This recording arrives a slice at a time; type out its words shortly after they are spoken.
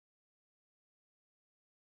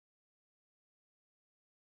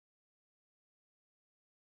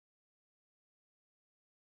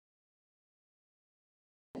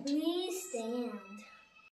Please stand.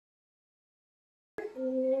 In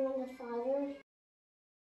the name of the Father,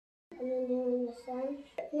 in the name of the Son,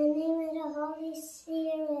 in the name of the Holy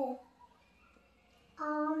Spirit.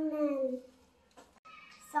 Amen.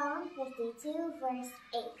 Psalm 52, verse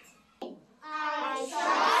 8. I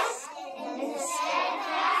trust in the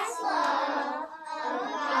steadfast love of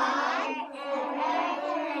God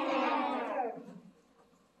forever and ever.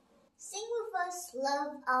 Sing with us,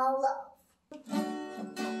 love our love.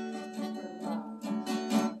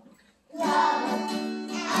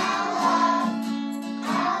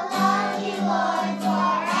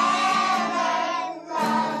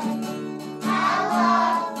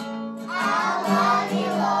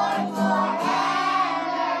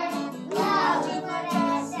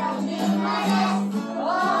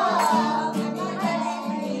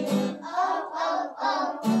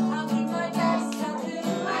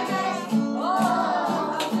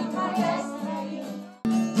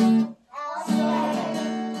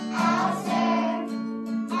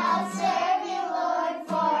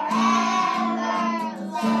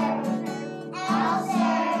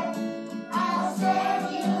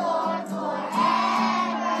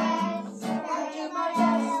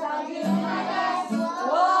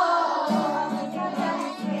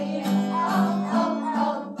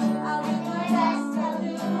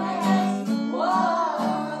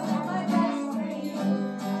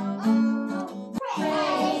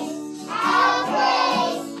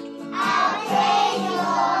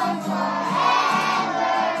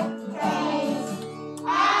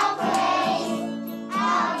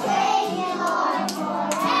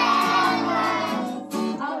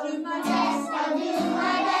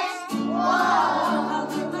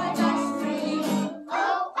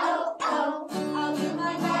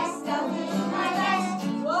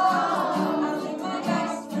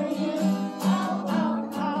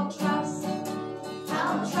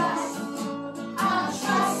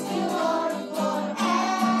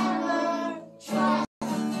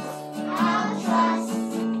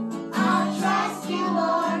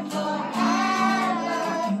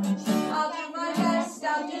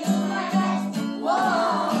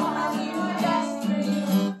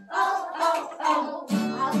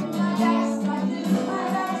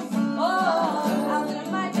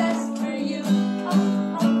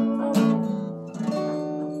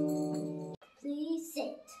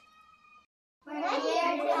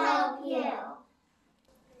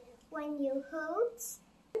 When you hoot,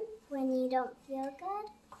 when you don't feel good,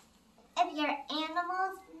 if your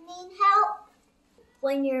animals need help,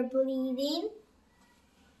 when you're bleeding,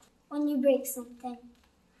 when you break something,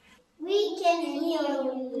 we can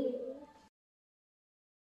heal you.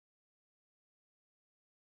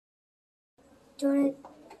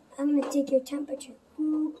 I'm going to take your temperature.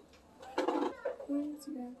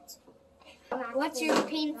 What's your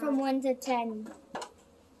pain from 1 to 10?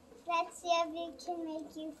 Let's see if we can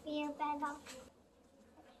make you feel better.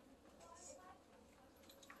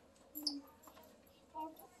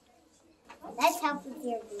 Let's help with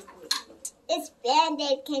your breathing. This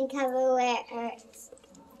Band-Aid can cover where it hurts.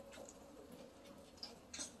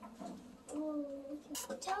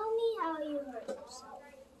 Tell me how you hurt yourself.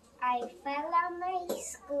 I fell on my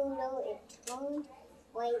scooter, it turned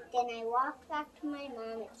white, then I walked back to my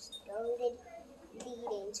mom, it started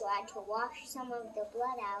bleeding, so I had to wash some of the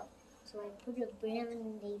blood out. So I put a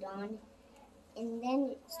Band-Aid on, and then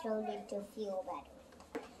it started to feel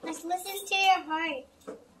better. Let's listen to your heart.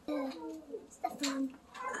 Stefan.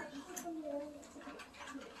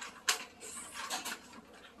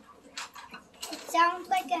 It sounds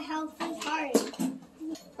like a healthy heart.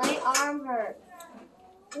 My arm hurts.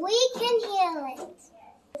 We can heal it.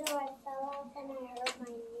 So I fell off and I hurt my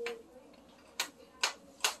knee.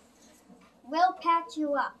 We'll patch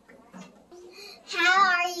you up. How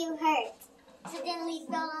are you hurt? Accidentally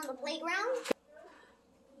fell on the playground?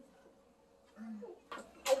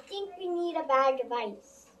 I think we need a bag of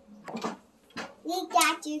ice. We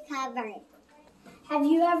got you covered. Have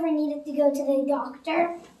you ever needed to go to the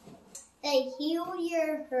doctor? They heal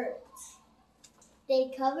your hurts.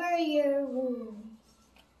 They cover your wounds.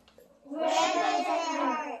 Where does it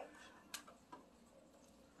hurt?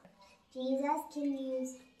 Jesus can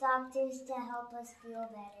use doctors to help us feel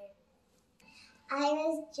better. I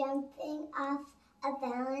was jumping off a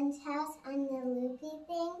balance house on the loopy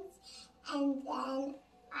things, and then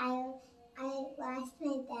I lost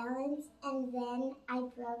my balance, and then I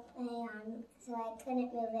broke my arm, so I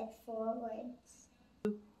couldn't move it forwards.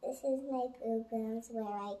 This is my glue guns where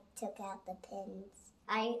I took out the pins.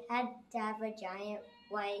 I had to have a giant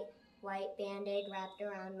white Band-Aid wrapped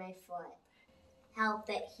around my foot. Help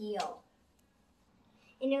it heal.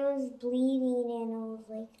 and it was bleeding, and it was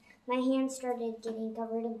like, my hand started getting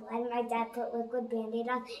covered in blood, and my dad put liquid Band-Aid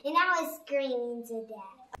on, and I was screaming to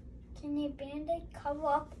Dad. Can a Band-Aid cover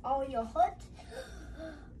up all your hurts?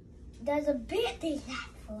 Does a Band-Aid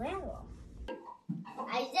last forever?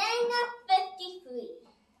 Isaiah 53.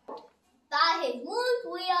 By his wounds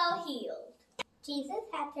we are healed. Jesus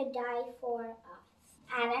had to die for us.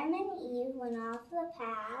 Adam and Eve went off the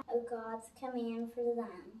path of God's command for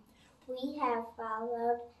them. We have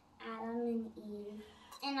followed Adam and Eve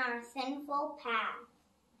in our sinful path.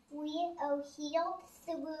 We are healed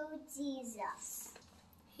through Jesus.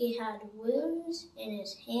 He had wounds in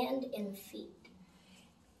his hand and feet.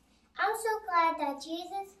 I'm so glad that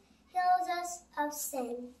Jesus heals us of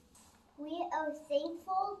sin. We are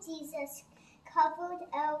thankful Jesus covered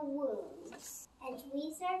our wounds. As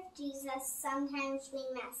we serve Jesus, sometimes we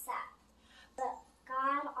mess up, but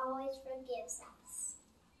God always forgives us.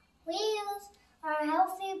 We use our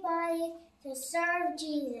healthy body to serve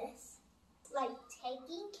Jesus, like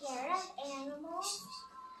taking care of animals.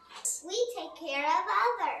 We take care of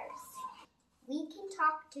others. We can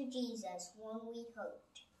talk to Jesus when we hurt.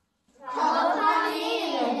 Call upon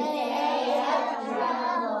me in the day of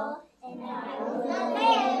trouble, and I will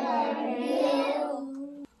remember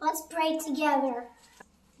you. Let's pray together.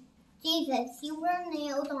 Jesus, you were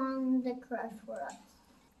nailed on the cross for us.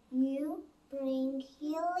 You bring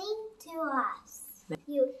healing to us.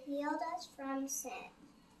 You healed us from sin.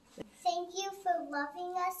 Thank you for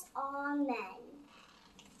loving us. Amen.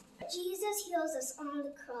 Jesus heals us on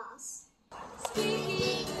the cross.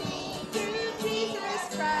 Speaking through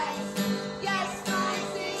Jesus Christ, yes, my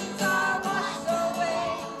sins are washed away.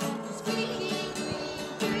 Speaking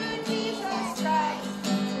through Jesus Christ,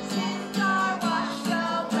 the sins are washed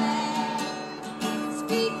away.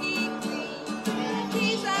 Speaking through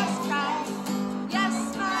Jesus Christ, yes,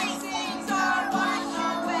 my sins are washed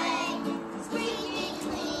away. Speaking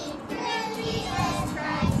through Jesus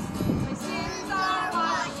Christ, my sins are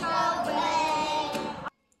washed away.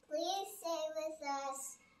 Please say with us,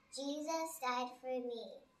 Jesus died for me.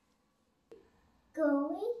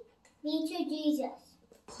 Going me to Jesus.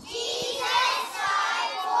 Jesus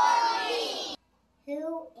died for me. Who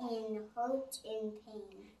in hurt and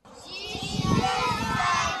pain. Jesus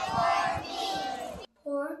died for me.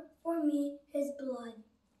 Pour for me his blood.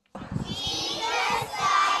 Jesus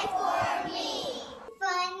died for me.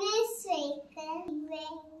 Fullness, sake, and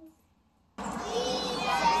reigns.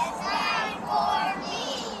 Jesus died for me.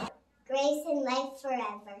 Grace and life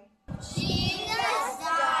forever. Jesus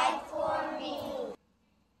died for me.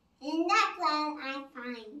 In that blood I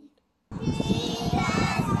find. Jesus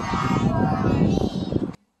died for me.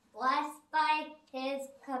 Blessed by his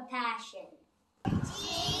compassion.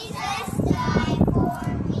 Jesus died for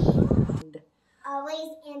me.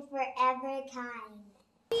 Always and forever kind.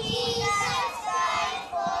 Jesus died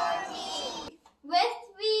for me. With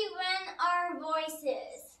we rend our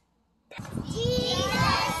voices. Jesus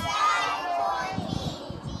died for me.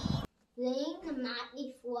 Fleeing the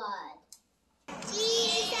mighty flood.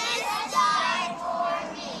 Jesus died for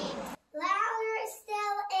me. Louder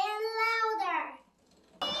still and louder.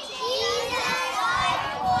 Jesus died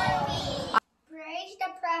for me. Praise the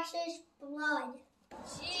precious blood.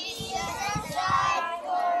 Jesus died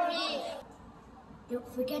for me. Don't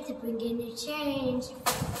forget to bring in your change.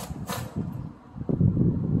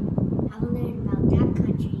 Haven't learned about that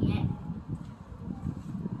country yet.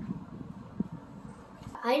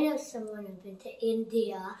 I know someone who's been to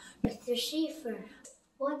India. Mr. Schaefer,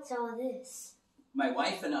 what's all this? My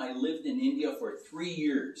wife and I lived in India for 3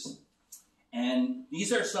 years. And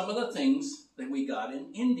these are some of the things that we got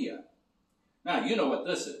in India. Now, you know what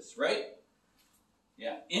this is, right?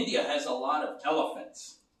 Yeah, India has a lot of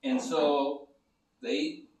elephants. And so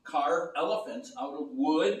they carve elephants out of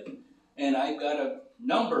wood. And I've got a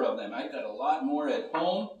number of them. I've got a lot more at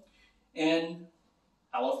home. And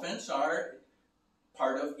elephants are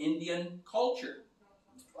part of Indian culture.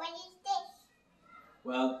 What is this?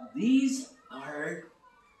 Well, these are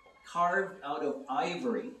carved out of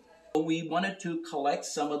ivory. We wanted to collect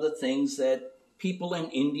some of the things that people in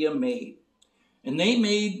India made. And they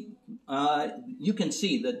made, you can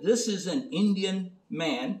see that this is an Indian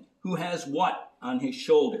man who has what on his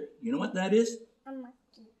shoulder? You know what that is? A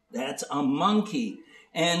monkey. That's a monkey.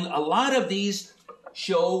 And a lot of these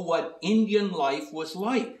show what Indian life was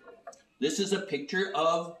like. This is a picture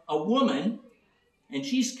of a woman, and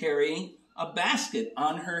she's carrying a basket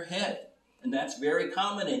on her head. And that's very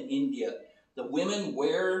common in India. The women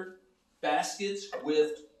wear baskets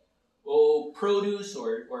with produce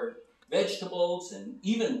or vegetables and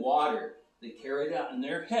even water. They carry it out on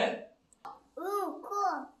their head. Ooh,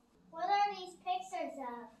 cool. What are these pictures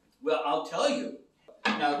of? Well, I'll tell you.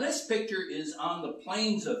 Now, this picture is on the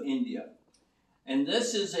plains of India. And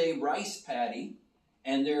this is a rice paddy,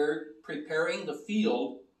 and they're preparing the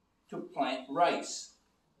field to plant rice.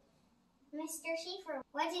 Mr. Schiefer,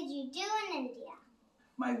 what did you do in India?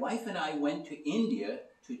 My wife and I went to India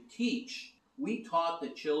to teach. We taught the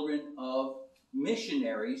children of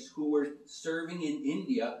missionaries who were serving in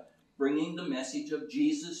India, bringing the message of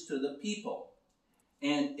Jesus to the people.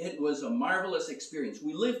 And it was a marvelous experience.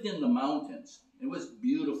 We lived in the mountains. It was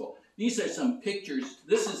beautiful. These are some pictures.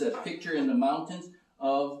 This is a picture in the mountains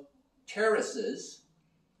of terraces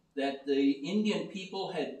that the Indian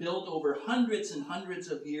people had built over hundreds and hundreds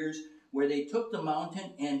of years, where they took the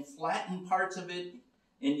mountain and flattened parts of it,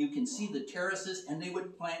 and you can see the terraces, and they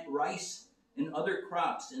would plant rice and other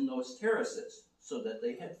crops in those terraces so that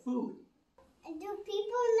they had food. And do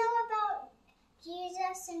people know about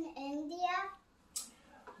Jesus in India?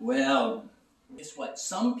 Well, guess what?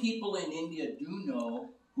 Some people in India do know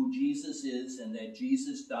who Jesus is and that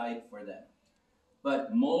Jesus died for them.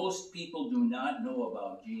 But most people do not know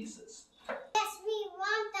about Jesus. Yes, we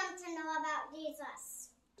want them to know about Jesus.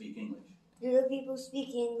 Speak English. Do the people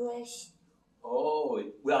speak English? Oh,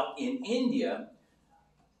 well, in India,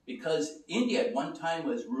 because India at one time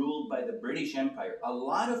was ruled by the British Empire, a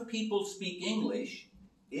lot of people speak English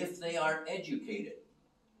if they are educated.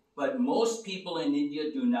 But most people in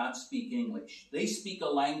India do not speak English. They speak a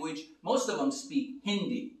language, most of them speak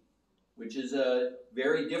Hindi, which is a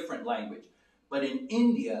very different language. But in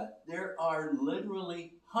India, there are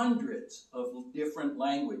literally hundreds of different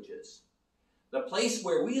languages. The place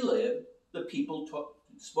where we lived, the people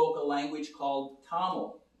spoke a language called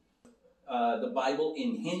Tamil. The Bible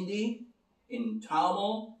in Hindi, in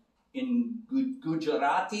Tamil, in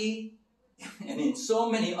Gujarati, and in so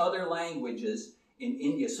many other languages in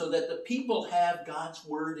India, so that the people have God's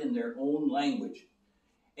word in their own language.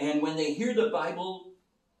 And when they hear the Bible,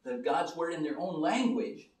 God's word in their own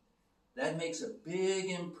language, that makes a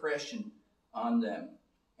big impression on them.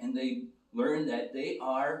 And they learn that they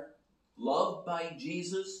are loved by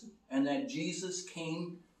Jesus, and that Jesus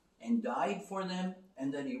came and died for them,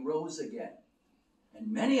 and that he rose again.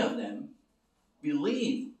 And many of them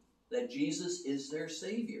believe that Jesus is their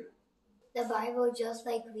Savior. The Bible just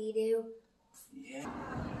like we do. Yeah.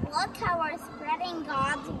 Look how we're spreading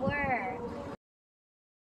God's word.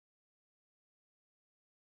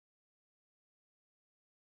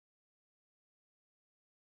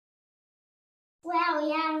 Wow,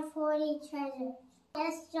 we have 40 treasures.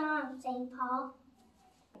 Yes, John, St. Paul.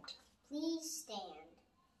 Please stand.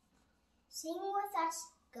 Sing with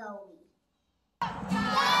us, Go We.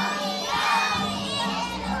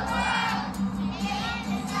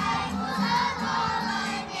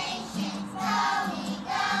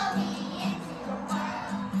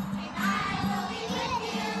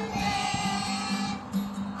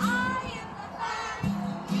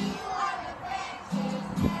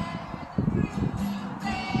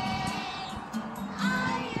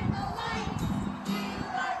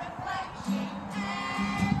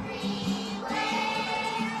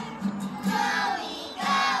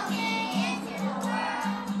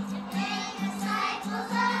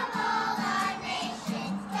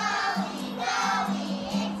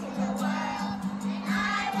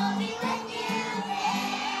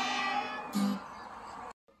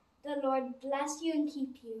 The Lord bless you and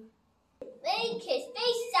keep you. Make his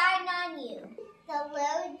face shine on you. The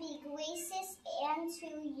Lord be gracious unto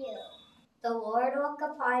you. The Lord look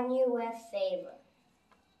upon you with favor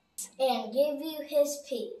and give you his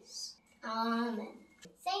peace. Amen.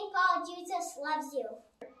 St. Paul, Jesus loves you.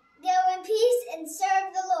 Go in peace and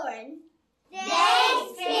serve the Lord.